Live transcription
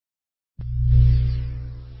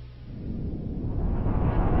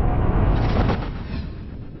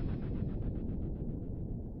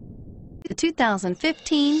The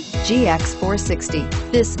 2015 GX 460.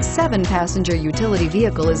 This 7-passenger utility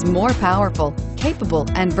vehicle is more powerful, capable,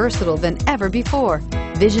 and versatile than ever before.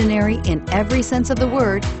 Visionary in every sense of the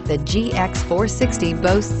word, the GX 460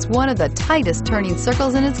 boasts one of the tightest turning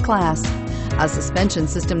circles in its class, a suspension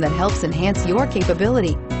system that helps enhance your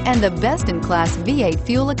capability, and the best-in-class V8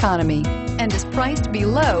 fuel economy, and is priced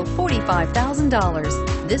below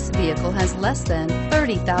 $45,000. This vehicle has less than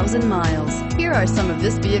 30,000 miles. Here are some of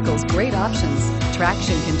this vehicle's great options: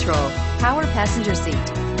 traction control, power passenger seat,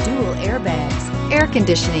 dual airbags, air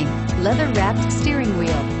conditioning, leather-wrapped steering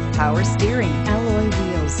wheel, power steering, alloy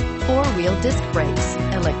wheels, 4-wheel disc brakes,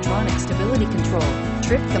 electronic stability control,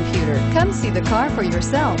 trip computer. Come see the car for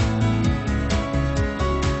yourself.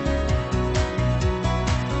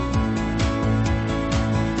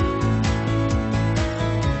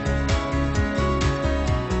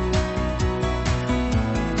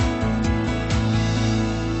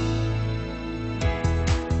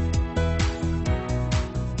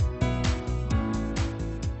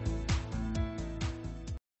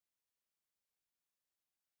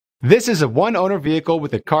 This is a one-owner vehicle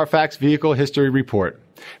with a Carfax Vehicle History Report.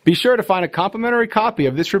 Be sure to find a complimentary copy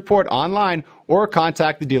of this report online or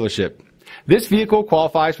contact the dealership. This vehicle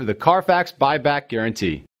qualifies for the Carfax Buyback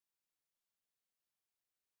Guarantee.